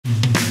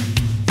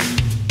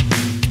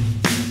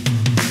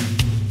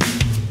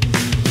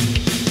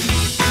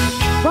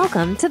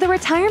Welcome to the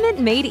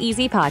Retirement Made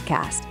Easy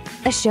podcast,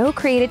 a show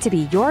created to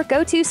be your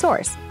go-to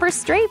source for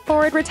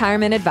straightforward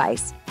retirement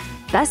advice.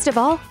 Best of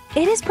all,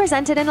 it is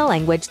presented in a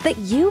language that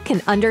you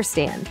can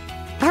understand.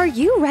 Are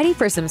you ready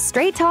for some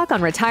straight talk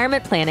on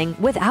retirement planning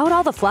without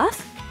all the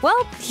fluff?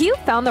 Well, you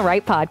found the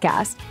right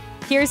podcast.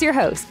 Here's your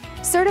host,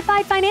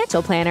 Certified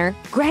Financial Planner,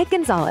 Greg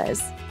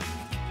Gonzalez.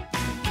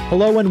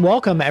 Hello and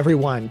welcome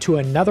everyone to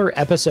another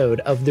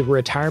episode of the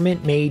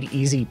Retirement Made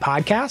Easy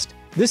podcast.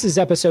 This is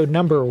episode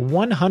number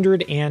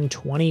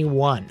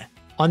 121.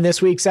 On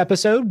this week's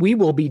episode, we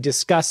will be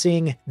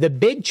discussing the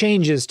big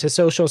changes to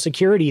Social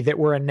Security that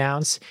were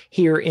announced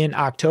here in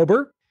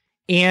October.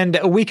 And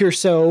a week or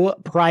so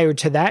prior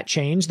to that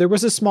change, there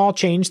was a small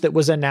change that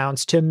was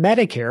announced to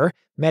Medicare.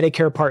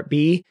 Medicare Part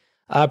B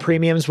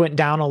premiums went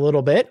down a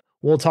little bit.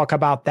 We'll talk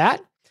about that.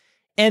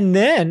 And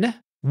then,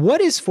 what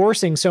is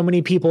forcing so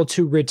many people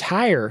to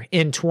retire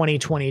in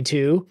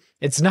 2022?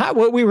 It's not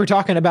what we were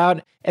talking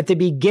about at the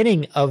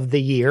beginning of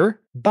the year,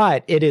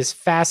 but it is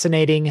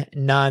fascinating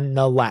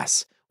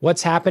nonetheless.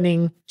 What's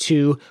happening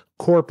to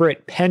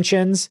corporate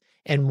pensions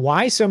and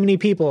why so many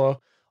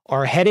people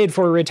are headed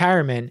for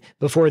retirement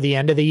before the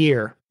end of the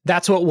year.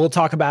 That's what we'll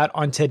talk about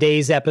on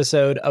today's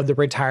episode of the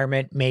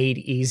Retirement Made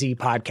Easy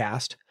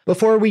podcast.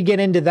 Before we get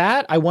into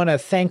that, I want to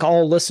thank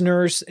all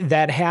listeners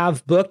that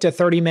have booked a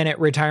 30-minute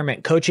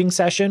retirement coaching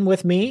session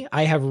with me.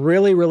 I have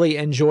really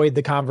enjoyed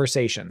the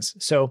conversations.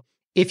 So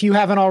if you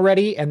haven't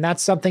already, and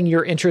that's something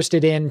you're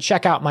interested in,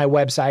 check out my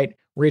website,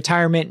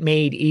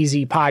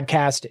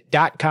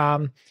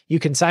 retirementmadeeasypodcast.com. You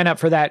can sign up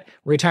for that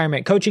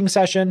retirement coaching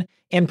session,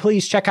 and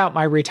please check out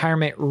my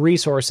retirement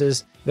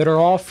resources that are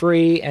all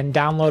free and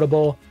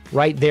downloadable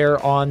right there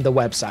on the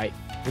website,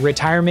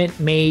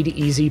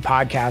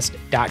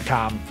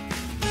 retirementmadeeasypodcast.com.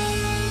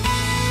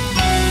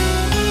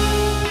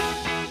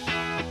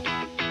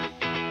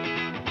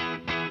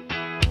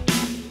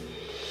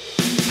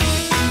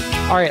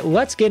 All right,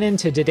 let's get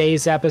into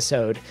today's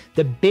episode.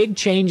 The big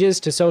changes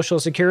to Social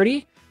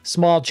Security,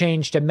 small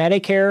change to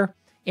Medicare,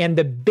 and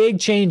the big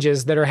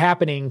changes that are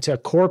happening to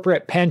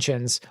corporate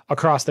pensions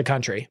across the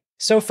country.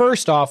 So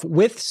first off,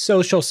 with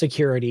Social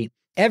Security,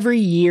 every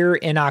year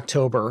in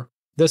October,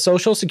 the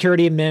Social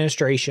Security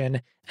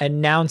Administration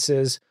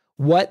announces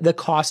what the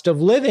cost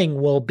of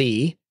living will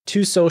be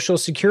to Social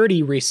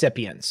Security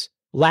recipients.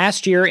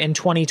 Last year in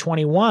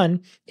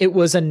 2021, it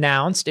was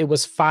announced it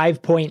was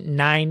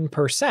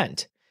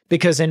 5.9%.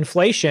 Because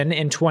inflation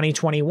in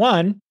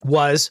 2021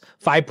 was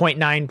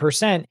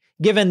 5.9%,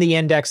 given the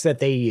index that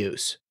they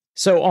use.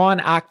 So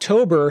on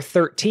October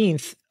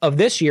 13th of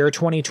this year,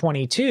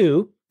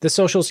 2022, the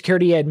Social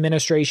Security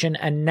Administration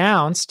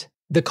announced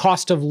the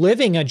cost of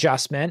living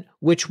adjustment,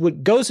 which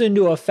goes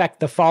into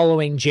effect the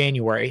following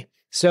January.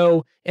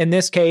 So in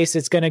this case,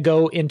 it's going to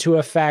go into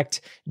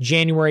effect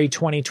January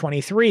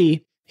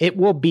 2023. It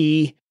will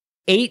be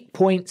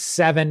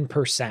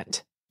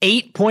 8.7%.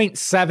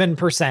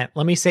 8.7%.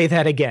 Let me say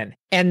that again.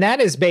 And that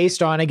is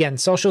based on, again,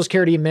 Social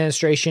Security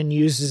Administration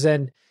uses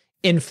an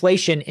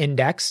inflation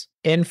index.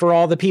 And for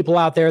all the people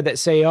out there that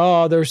say,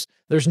 oh, there's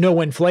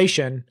no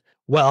inflation,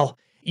 well,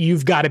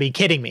 you've got to be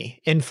kidding me.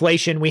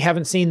 Inflation, we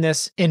haven't seen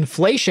this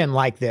inflation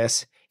like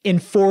this in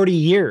 40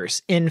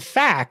 years. In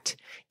fact,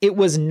 it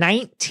was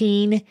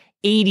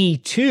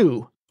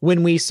 1982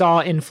 when we saw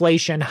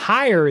inflation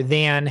higher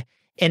than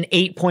an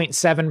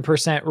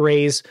 8.7%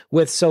 raise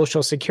with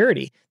Social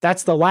Security.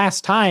 That's the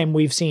last time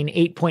we've seen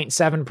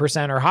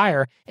 8.7% or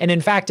higher. And in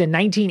fact, in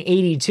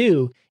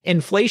 1982,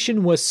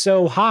 inflation was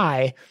so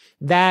high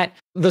that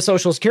the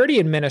Social Security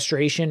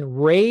Administration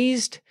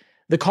raised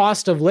the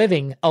cost of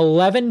living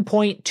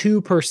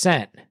 11.2%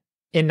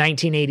 in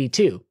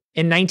 1982.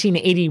 In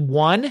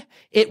 1981,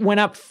 it went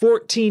up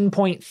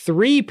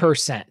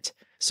 14.3%.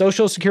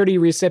 Social Security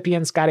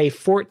recipients got a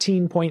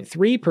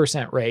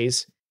 14.3%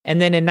 raise. And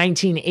then in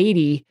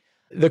 1980,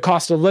 the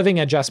cost of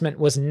living adjustment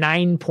was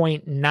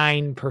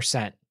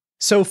 9.9%.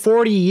 So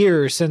 40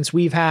 years since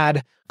we've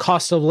had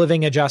cost of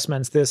living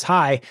adjustments this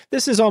high,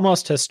 this is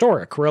almost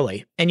historic,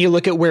 really. And you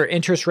look at where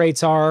interest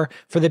rates are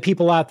for the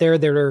people out there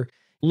that are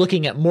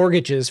looking at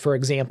mortgages, for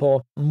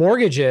example.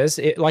 Mortgages,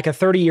 like a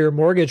 30-year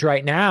mortgage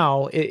right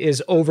now,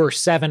 is over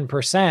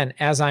 7%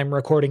 as I'm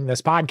recording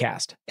this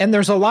podcast. And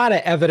there's a lot of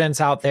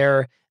evidence out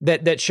there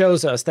that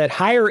shows us that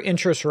higher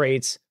interest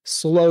rates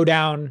slow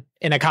down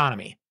an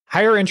economy.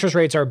 Higher interest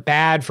rates are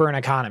bad for an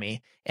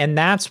economy. And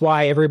that's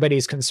why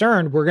everybody's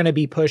concerned we're going to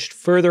be pushed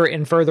further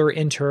and further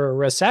into a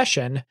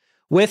recession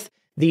with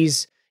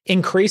these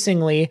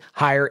increasingly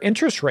higher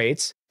interest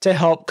rates to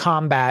help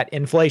combat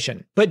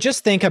inflation. But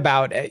just think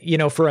about,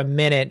 for a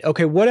minute,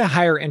 okay, what do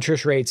higher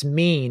interest rates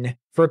mean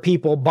for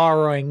people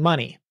borrowing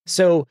money?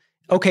 So,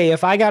 okay,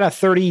 if I got a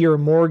 30-year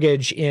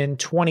mortgage in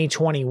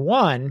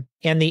 2021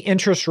 and the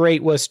interest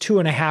rate was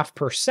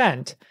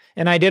 2.5%,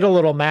 and I did a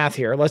little math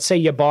here, let's say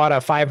you bought a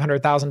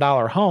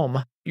 $500,000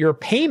 home, your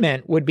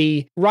payment would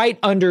be right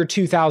under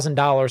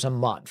 $2,000 a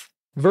month.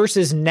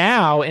 Versus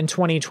now in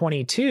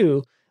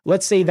 2022,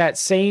 let's say that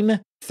same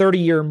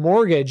 30-year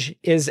mortgage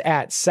is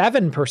at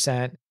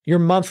 7%, your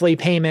monthly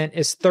payment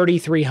is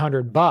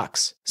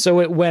 $3,300. So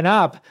it went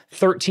up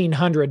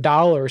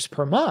 $1,300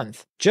 per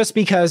month just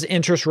because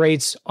interest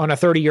rates on a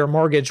 30-year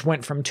mortgage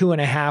went from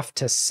 2.5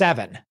 to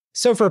 7.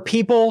 So for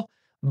people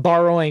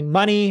borrowing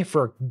money,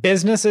 for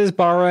businesses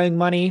borrowing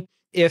money,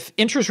 if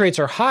interest rates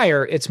are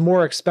higher, it's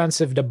more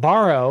expensive to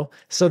borrow.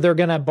 So they're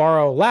going to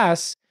borrow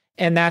less,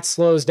 and that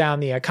slows down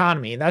the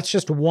economy. That's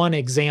just one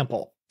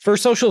example. For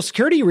Social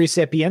Security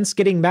recipients,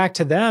 getting back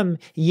to them,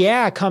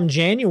 come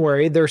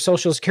January, their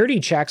Social Security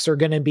checks are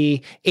going to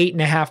be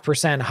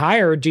 8.5%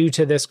 higher due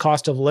to this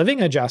cost of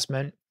living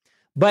adjustment.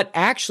 But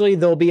actually,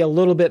 there'll be a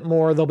little bit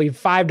more. There'll be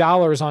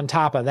 $5 on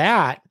top of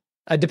that,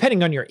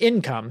 depending on your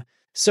income.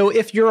 So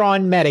if you're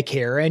on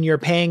Medicare and you're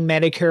paying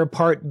Medicare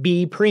Part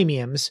B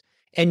premiums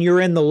and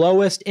you're in the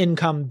lowest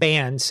income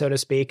band, so to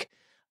speak,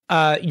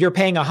 you're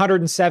paying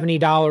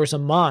 $170 a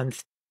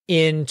month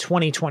in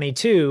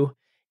 2022.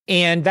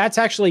 And that's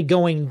actually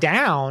going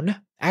down to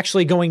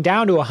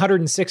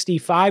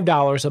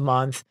 $165 a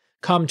month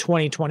come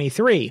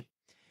 2023.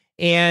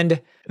 And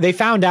they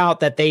found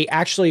out that they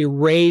actually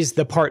raised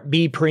the Part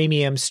B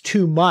premiums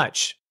too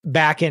much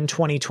back in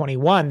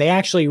 2021. They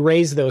actually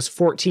raised those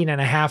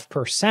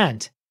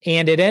 14.5%,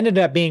 and it ended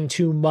up being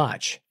too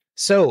much.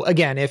 So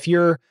again, if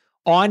you're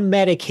on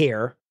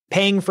Medicare,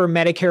 paying for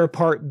Medicare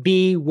Part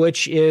B,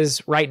 which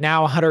is right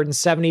now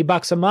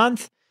 $170 a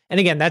month, and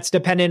again, that's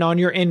dependent on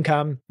your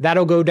income.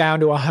 That'll go down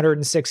to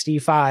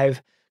 $165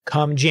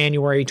 come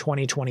January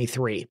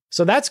 2023.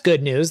 So that's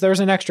good news. There's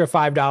an extra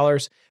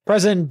 $5.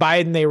 President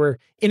Biden, they were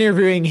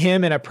interviewing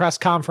him in a press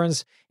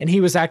conference, and he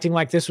was acting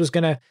like this was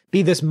going to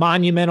be this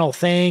monumental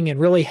thing and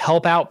really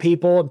help out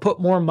people and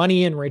put more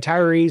money in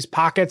retirees'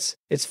 pockets.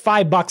 It's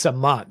 $5 a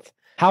month.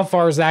 How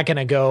far is that going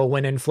to go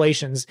when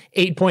inflation's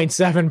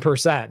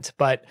 8.7%?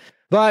 But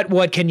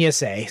what can you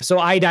say? So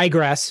I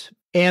digress.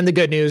 And the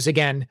good news,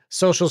 again,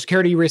 Social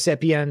Security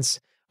recipients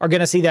are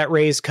going to see that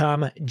raise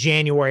come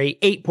January,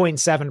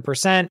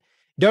 8.7%.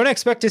 Don't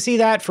expect to see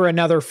that for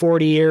another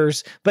 40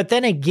 years. But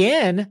then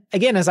again,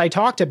 as I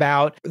talked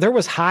about, there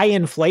was high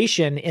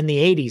inflation in the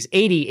 80s,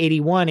 80,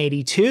 81,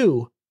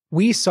 82.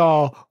 We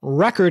saw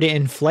record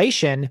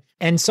inflation,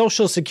 and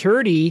Social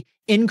Security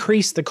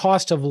increased the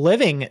cost of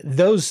living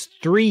those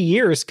 3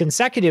 years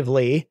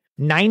consecutively,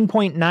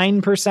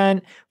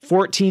 9.9%,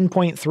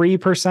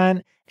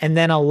 14.3%, and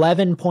then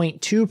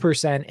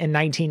 11.2% in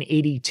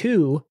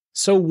 1982.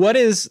 So what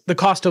is the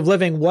cost of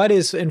living? What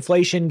is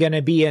inflation going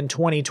to be in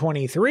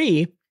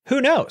 2023?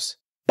 Who knows?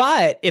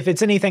 But if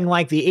it's anything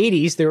like the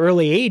 80s, the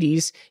early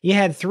 80s, you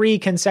had 3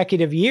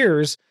 consecutive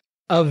years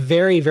of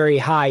very, very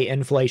high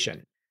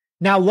inflation.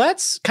 Now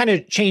let's kind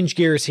of change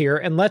gears here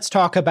and let's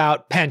talk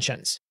about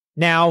pensions.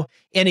 Now,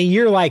 in a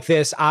year like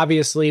this,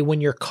 obviously, when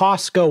your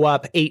costs go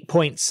up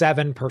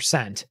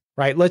 8.7%,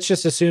 right? Let's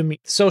just assume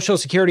Social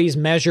Security's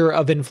measure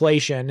of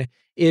inflation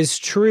is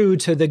true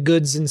to the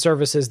goods and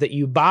services that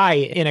you buy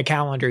in a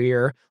calendar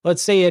year.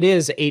 Let's say it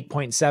is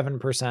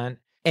 8.7%,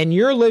 and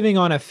you're living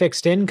on a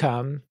fixed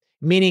income,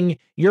 meaning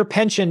your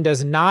pension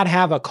does not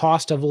have a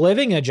cost of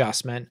living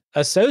adjustment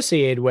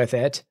associated with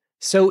it.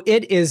 So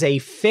it is a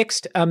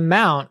fixed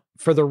amount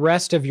for the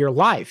rest of your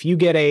life. You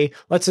get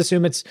let's say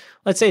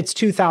it's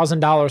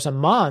 $2,000 a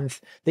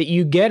month that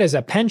you get as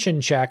a pension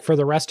check for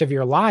the rest of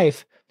your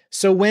life.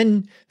 So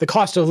when the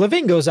cost of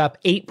living goes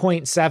up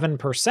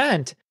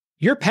 8.7%,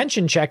 your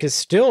pension check is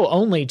still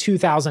only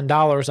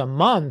 $2,000 a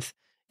month.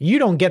 You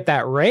don't get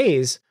that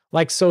raise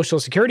like Social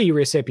Security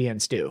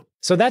recipients do.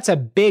 So that's a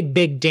big,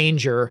 big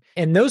danger.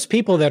 And those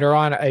people that are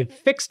on a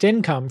fixed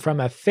income from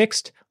a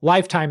fixed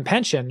lifetime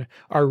pension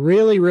are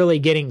really, really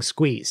getting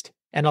squeezed.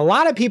 And a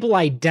lot of people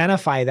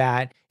identify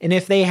that. And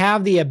if they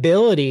have the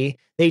ability,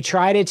 they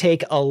try to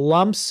take a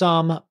lump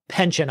sum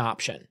pension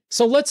option.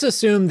 So let's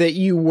assume that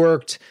you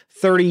worked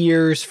 30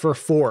 years for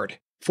Ford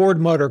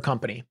Motor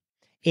Company,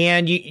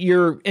 and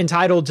you're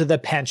entitled to the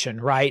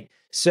pension, right?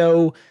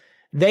 So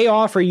they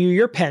offer you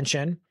your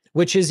pension,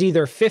 which is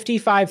either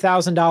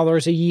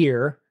 $55,000 a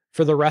year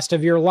for the rest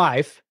of your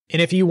life.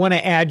 And if you want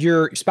to add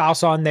your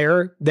spouse on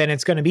there, then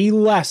it's going to be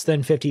less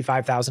than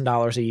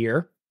 $55,000 a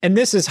year. And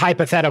this is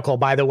hypothetical,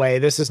 by the way.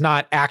 This is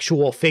not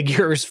actual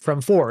figures from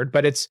Ford,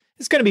 but it's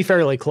going to be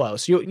fairly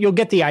close. You'll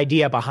get the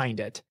idea behind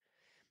it.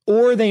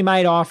 Or they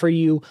might offer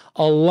you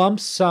a lump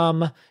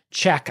sum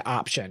check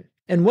option.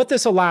 And what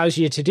this allows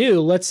you to do,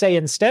 let's say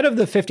instead of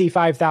the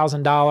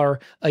 $55,000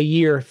 a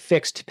year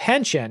fixed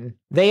pension,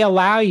 they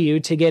allow you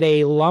to get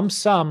a lump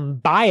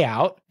sum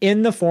buyout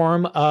in the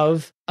form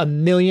of $1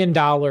 million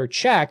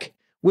check,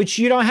 which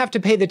you don't have to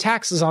pay the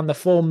taxes on the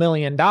full $1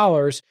 million.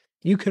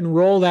 You can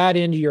roll that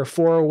into your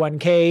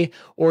 401k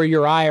or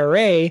your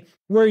IRA,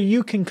 where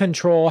you can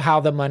control how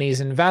the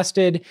money's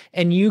invested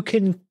and you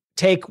can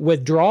take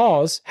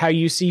withdrawals how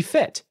you see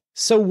fit.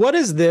 So what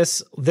is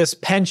this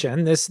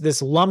pension,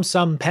 this lump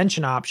sum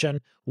pension option?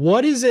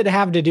 What does it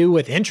have to do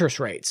with interest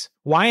rates?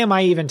 Why am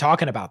I even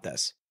talking about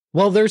this?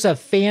 Well, there's a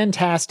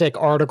fantastic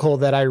article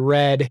that I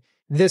read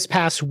this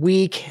past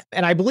week,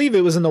 and I believe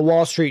it was in the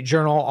Wall Street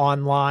Journal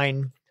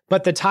online,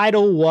 but the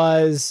title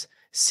was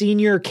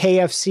senior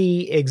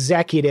KFC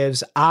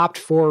executives opt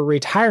for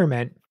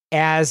retirement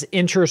as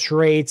interest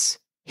rates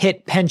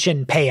hit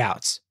pension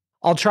payouts.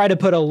 I'll try to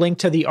put a link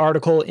to the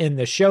article in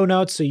the show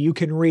notes so you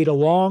can read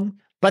along.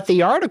 But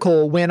the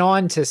article went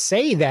on to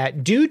say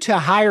that due to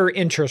higher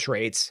interest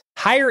rates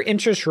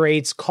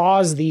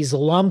cause these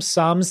lump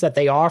sums that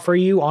they offer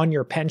you on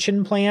your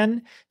pension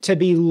plan to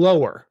be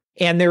lower.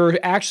 And there were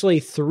actually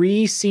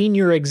 3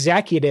 senior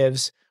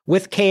executives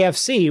with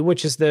KFC,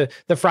 which is the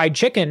fried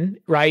chicken,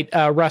 right,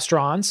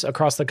 restaurants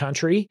across the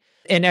country.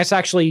 And that's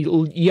actually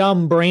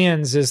Yum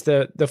Brands is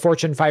the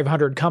Fortune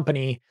 500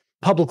 company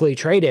publicly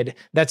traded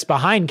that's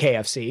behind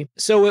KFC.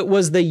 So it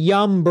was the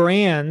Yum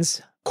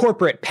Brands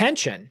corporate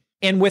pension.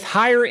 And with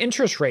higher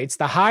interest rates,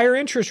 the higher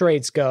interest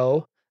rates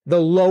go,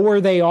 the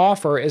lower they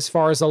offer as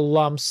far as a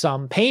lump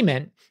sum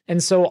payment.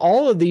 And so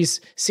all of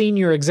these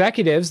senior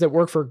executives that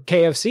work for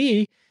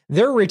KFC,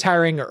 they're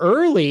retiring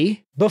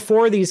early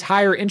before these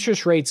higher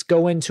interest rates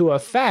go into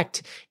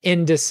effect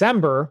in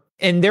December.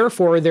 And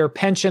therefore, their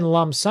pension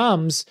lump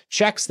sums,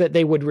 checks that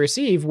they would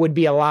receive, would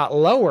be a lot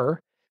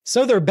lower.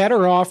 So they're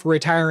better off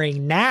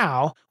retiring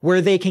now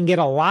where they can get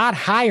a lot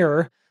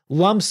higher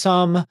lump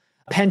sum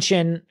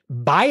pension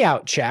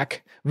buyout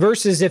check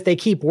versus if they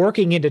keep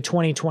working into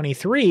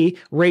 2023,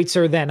 rates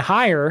are then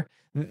higher,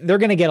 they're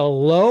going to get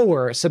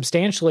a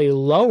substantially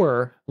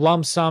lower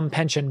lump sum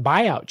pension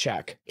buyout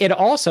check.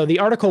 The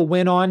article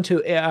went on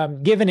to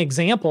give an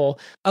example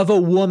of a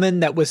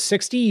woman that was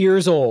 60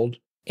 years old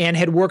and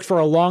had worked for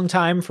a long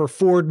time for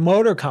Ford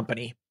Motor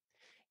Company.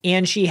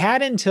 And she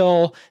had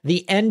until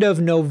the end of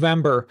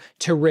November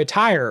to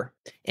retire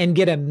and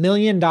get $1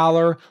 million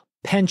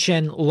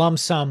pension lump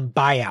sum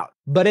buyout.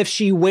 But if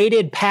she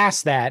waited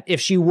past that,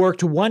 if she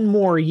worked one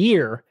more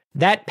year,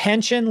 that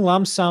pension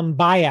lump sum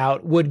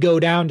buyout would go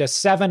down to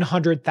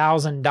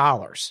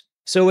 $700,000.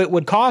 So it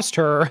would cost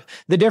her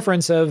the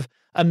difference of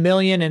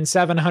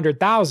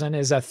 $1,700,000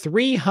 is a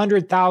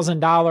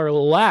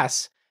 $300,000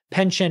 less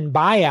pension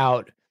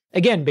buyout,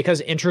 again,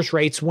 because interest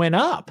rates went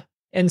up.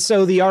 And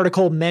so the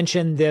article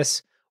mentioned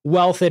this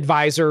wealth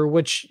advisor,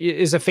 which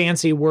is a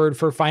fancy word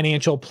for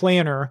financial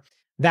planner,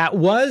 that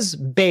was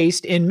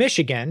based in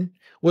Michigan,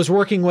 was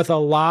working with a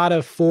lot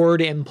of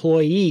Ford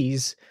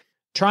employees,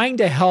 trying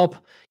to help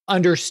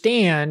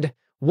understand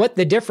what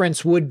the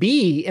difference would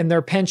be in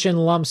their pension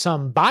lump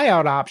sum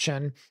buyout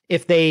option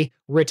if they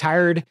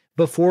retired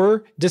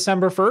before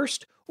December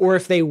 1st, or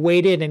if they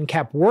waited and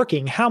kept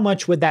working, how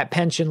much would that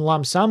pension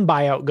lump sum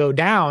buyout go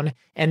down?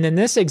 And in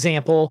this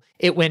example,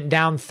 it went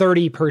down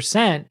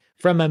 30%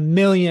 from $1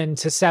 million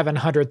to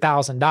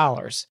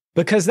 $700,000.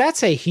 Because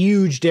that's a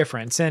huge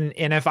difference. And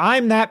if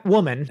I'm that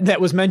woman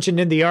that was mentioned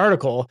in the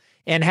article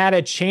and had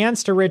a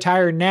chance to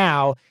retire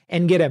now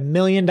and get $1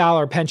 million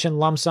pension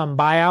lump sum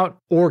buyout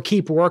or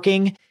keep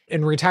working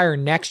and retire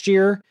next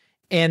year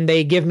and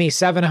they give me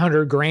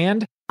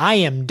 $700,000, I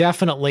am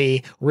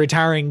definitely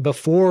retiring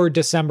before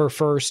December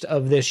 1st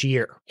of this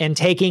year and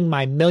taking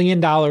my $1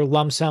 million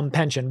lump sum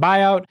pension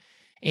buyout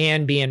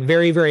and being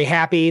very, very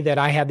happy that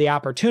I had the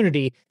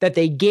opportunity, that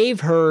they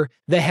gave her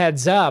the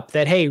heads up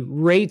that, hey,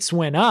 rates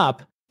went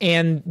up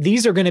and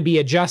these are going to be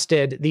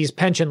adjusted. These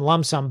pension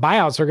lump sum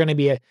buyouts are going to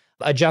be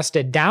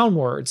adjusted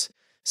downwards.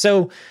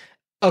 So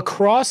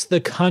across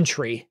the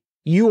country,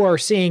 you are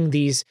seeing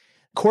these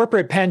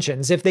corporate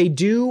pensions. If they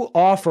do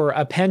offer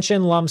a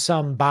pension lump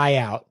sum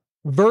buyout,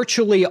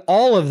 virtually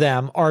all of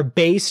them are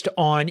based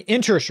on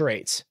interest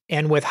rates.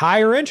 And with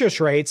higher interest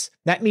rates,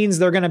 that means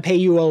they're going to pay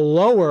you a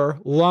lower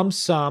lump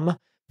sum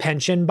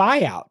pension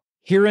buyout.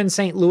 Here in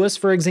St. Louis,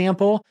 for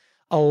example,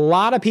 a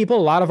lot of people, a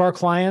lot of our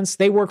clients,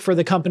 they work for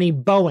the company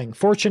Boeing,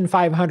 Fortune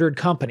 500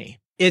 company.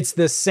 It's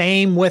the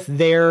same with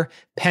their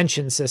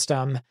pension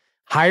system.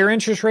 Higher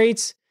interest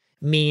rates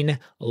mean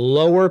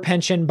lower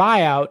pension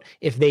buyout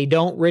if they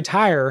don't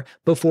retire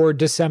before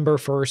December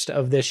 1st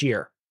of this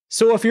year.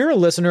 So if you're a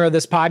listener of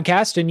this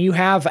podcast and you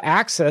have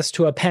access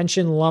to a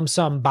pension lump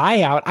sum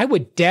buyout, I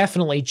would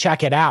definitely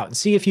check it out and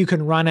see if you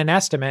can run an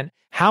estimate.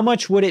 How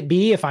much would it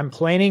be if I'm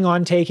planning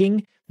on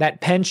taking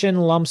that pension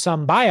lump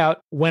sum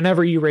buyout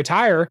whenever you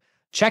retire?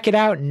 Check it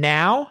out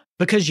now,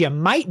 because you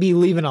might be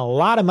leaving a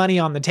lot of money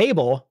on the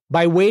table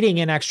by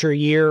waiting an extra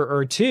year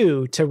or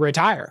two to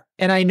retire.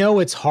 And I know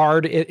it's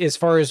hard as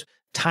far as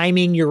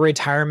timing your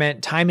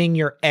retirement, timing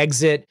your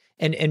exit,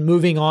 and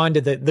moving on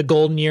to the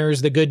golden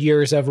years, the good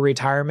years of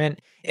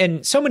retirement.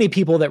 And so many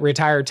people that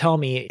retire tell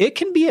me it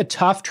can be a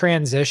tough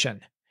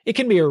transition. It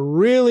can be a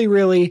really,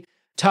 really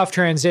tough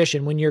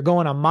transition when you're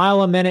going a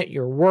mile a minute,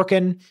 you're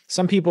working.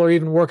 Some people are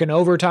even working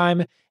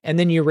overtime, and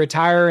then you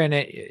retire and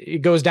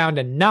it goes down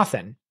to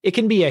nothing. It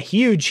can be a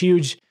huge,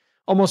 huge,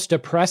 almost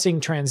depressing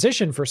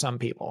transition for some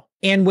people.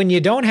 And when you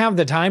don't have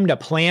the time to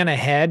plan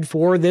ahead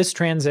for this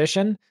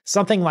transition,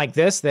 something like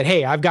this, that,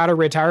 hey, I've got to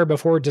retire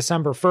before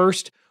December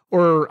 1st,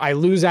 or I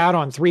lose out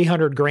on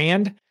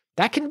 $300,000,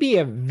 that can be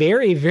a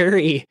very,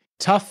 very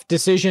tough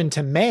decision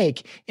to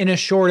make in a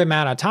short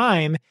amount of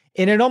time,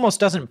 and it almost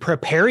doesn't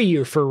prepare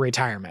you for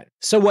retirement.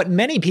 So what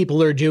many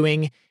people are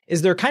doing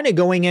is they're kind of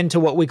going into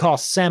what we call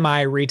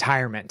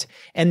semi-retirement,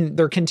 and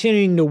they're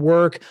continuing to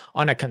work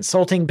on a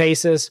consulting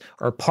basis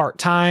or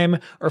part-time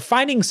or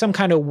finding some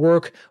kind of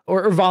work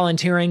or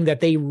volunteering that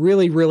they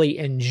really, really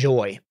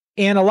enjoy.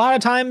 And a lot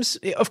of times,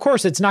 of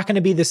course, it's not going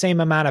to be the same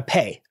amount of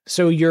pay.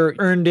 So your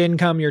earned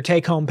income, your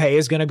take-home pay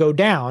is going to go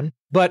down.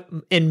 But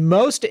in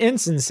most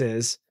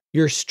instances,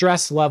 your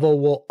stress level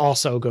will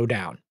also go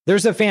down.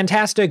 There's a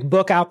fantastic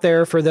book out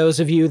there for those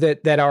of you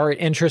that are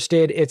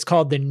interested. It's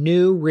called The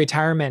New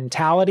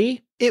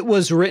Retirementality. It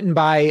was written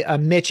by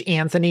Mitch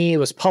Anthony. It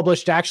was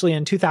published actually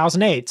in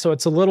 2008, so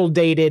it's a little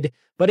dated,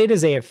 but it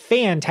is a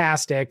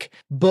fantastic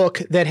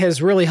book that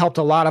has really helped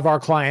a lot of our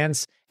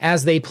clients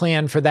as they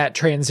plan for that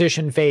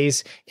transition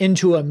phase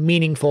into a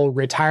meaningful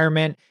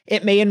retirement.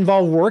 It may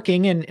involve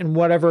working in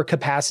whatever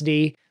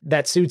capacity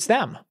that suits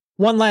them.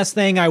 One last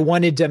thing I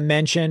wanted to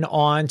mention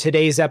on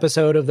today's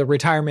episode of the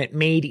Retirement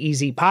Made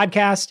Easy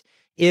podcast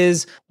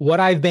is what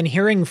I've been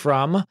hearing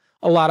from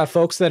a lot of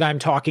folks that I'm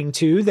talking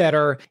to that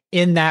are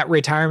in that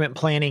retirement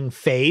planning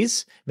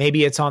phase.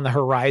 Maybe it's on the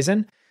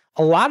horizon.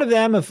 A lot of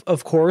them,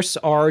 of course,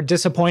 are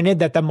disappointed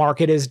that the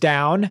market is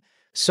down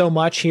so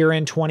much here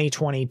in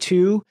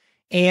 2022,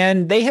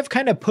 and they have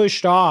kind of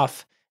pushed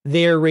off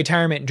their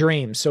retirement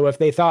dreams. So if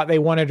they thought they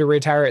wanted to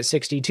retire at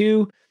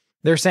 62,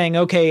 they're saying,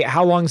 okay,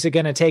 how long is it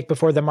going to take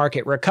before the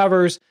market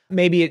recovers?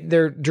 Maybe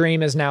their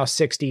dream is now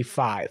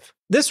 65.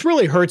 This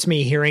really hurts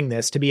me hearing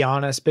this, to be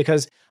honest,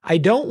 because I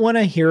don't want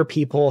to hear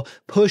people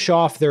push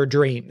off their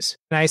dreams.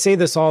 And I say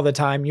this all the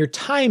time, your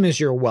time is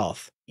your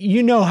wealth.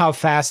 You know how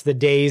fast the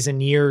days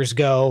and years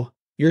go.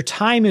 Your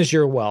time is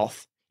your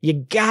wealth. You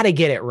got to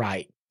get it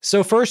right.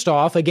 So first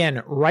off,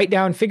 again, write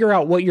down, figure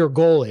out what your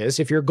goal is.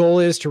 If your goal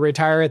is to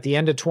retire at the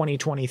end of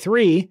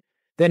 2023,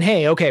 then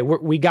hey, okay,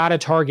 we got a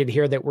target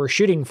here that we're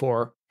shooting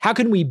for. How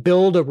can we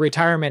build a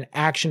retirement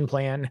action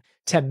plan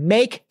to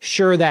make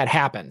sure that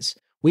happens?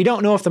 We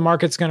don't know if the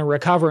market's going to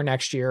recover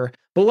next year,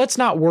 but let's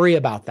not worry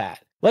about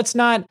that. Let's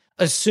not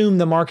assume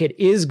the market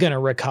is going to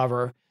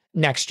recover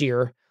next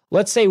year.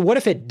 Let's say, what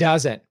if it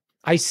doesn't?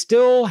 I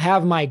still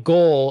have my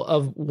goal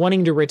of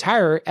wanting to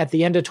retire at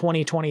the end of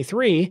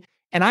 2023,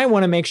 and I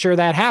want to make sure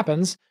that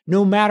happens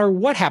no matter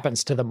what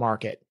happens to the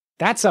market.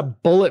 That's a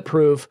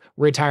bulletproof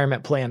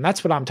retirement plan.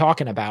 That's what I'm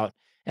talking about.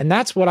 And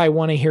that's what I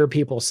want to hear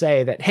people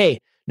say, that, hey,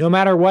 no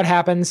matter what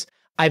happens,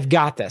 I've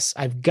got this.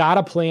 I've got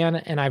a plan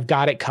and I've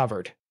got it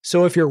covered.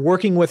 So if you're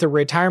working with a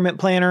retirement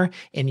planner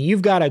and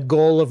you've got a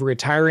goal of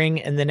retiring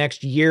in the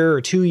next year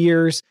or 2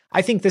 years,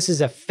 I think this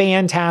is a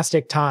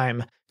fantastic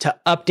time to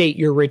update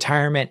your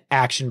retirement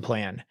action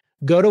plan.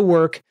 Go to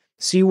work,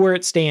 see where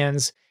it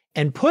stands,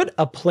 and put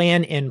a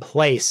plan in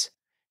place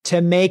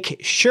to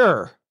make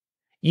sure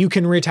you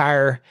can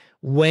retire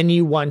when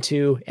you want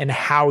to and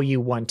how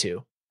you want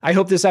to. I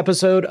hope this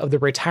episode of the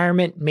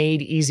Retirement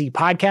Made Easy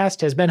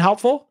podcast has been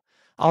helpful.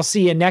 I'll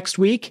see you next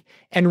week.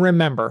 And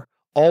remember,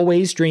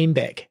 always dream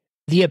big.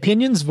 The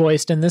opinions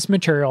voiced in this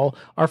material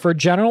are for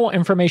general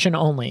information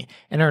only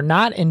and are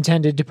not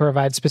intended to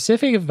provide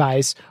specific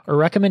advice or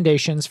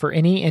recommendations for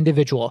any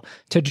individual.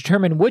 To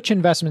determine which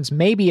investments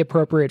may be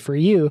appropriate for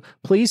you,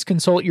 please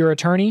consult your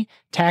attorney,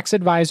 tax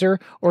advisor,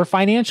 or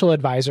financial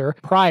advisor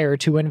prior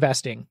to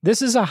investing.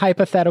 This is a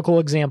hypothetical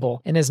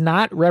example and is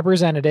not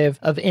representative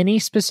of any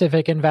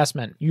specific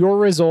investment. Your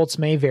results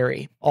may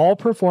vary. All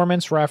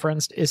performance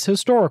referenced is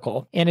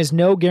historical and is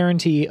no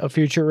guarantee of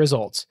future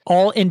results.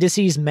 All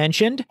indices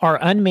mentioned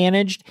are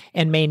unmanaged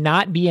and may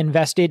not be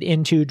invested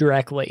into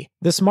directly.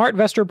 The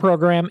SmartVestor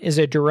program is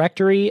a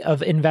directory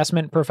of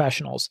investment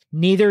professionals.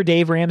 Neither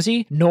Dave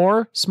Ramsey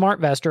nor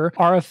SmartVestor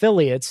are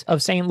affiliates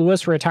of St.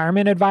 Louis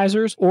Retirement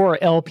Advisors or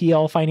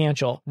LPL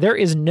Financial. There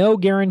is no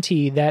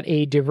guarantee that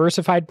a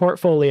diversified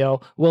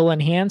portfolio will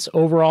enhance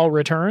overall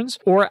returns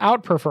or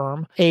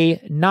outperform a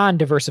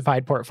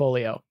non-diversified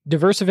portfolio.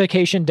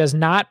 Diversification does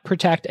not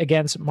protect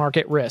against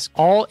market risk.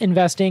 All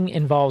investing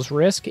involves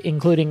risk,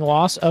 including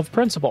loss of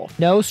principal.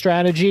 No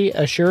strategy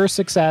assures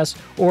success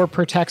or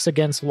protects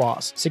against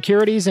loss.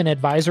 Securities and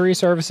advisory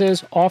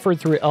services offered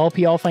through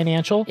LPL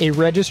Financial, a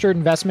registered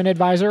investment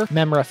advisor,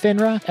 member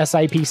FINRA,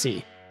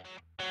 SIPC.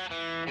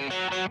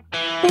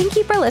 Thank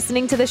you for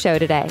listening to the show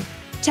today.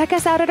 Check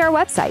us out at our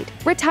website,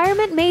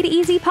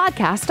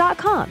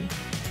 retirementmadeeasypodcast.com.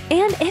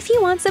 And if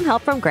you want some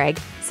help from Greg,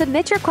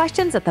 submit your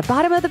questions at the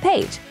bottom of the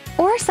page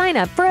or sign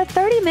up for a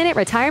 30-minute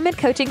retirement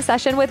coaching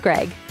session with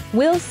Greg.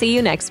 We'll see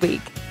you next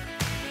week.